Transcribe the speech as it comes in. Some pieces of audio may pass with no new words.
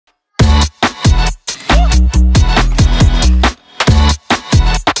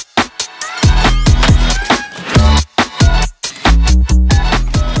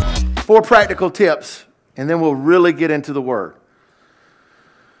more practical tips, and then we'll really get into the Word.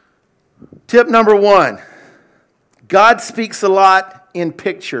 Tip number 1, God speaks a lot in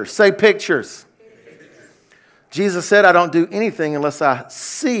pictures. Say pictures. Jesus said, I don't do anything unless I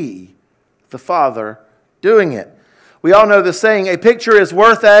see the Father doing it. We all know the saying, a picture is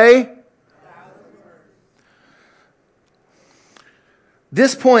worth a...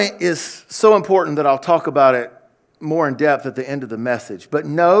 This point is so important that I'll talk about it more in depth at the end of the message. But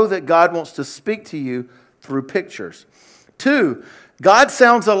know that God wants to speak to you through pictures. 2, God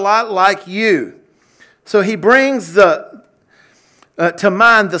sounds a lot like you. So he brings to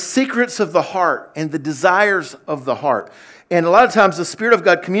mind the secrets of the heart and the desires of the heart. And a lot of times the Spirit of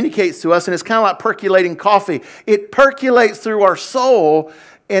God communicates to us, and it's kind of like percolating coffee. It percolates through our soul,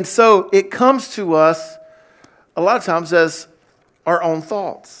 and so it comes to us a lot of times as our own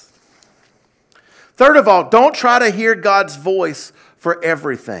thoughts. Third of all, don't try to hear God's voice for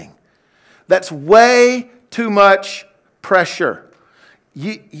everything. That's way too much pressure.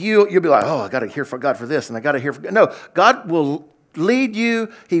 You'll be like, oh, I got to hear from God for this, and I got to hear from God. No, God will lead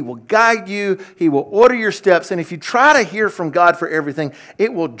you. He will guide you. He will order your steps. And if you try to hear from God for everything,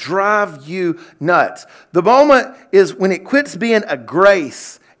 it will drive you nuts. The moment is when it quits being a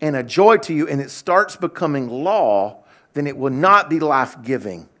grace and a joy to you, and it starts becoming law, then it will not be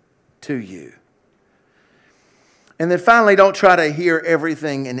life-giving to you. And then finally, don't try to hear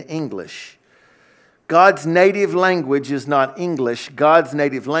everything in English. God's native language is not English. God's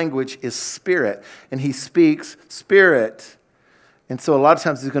native language is spirit, and he speaks spirit. And so a lot of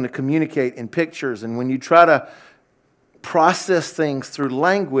times he's going to communicate in pictures, and when you try to process things through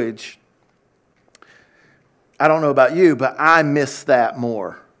language, I don't know about you, but I miss that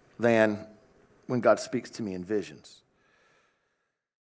more than when God speaks to me in visions.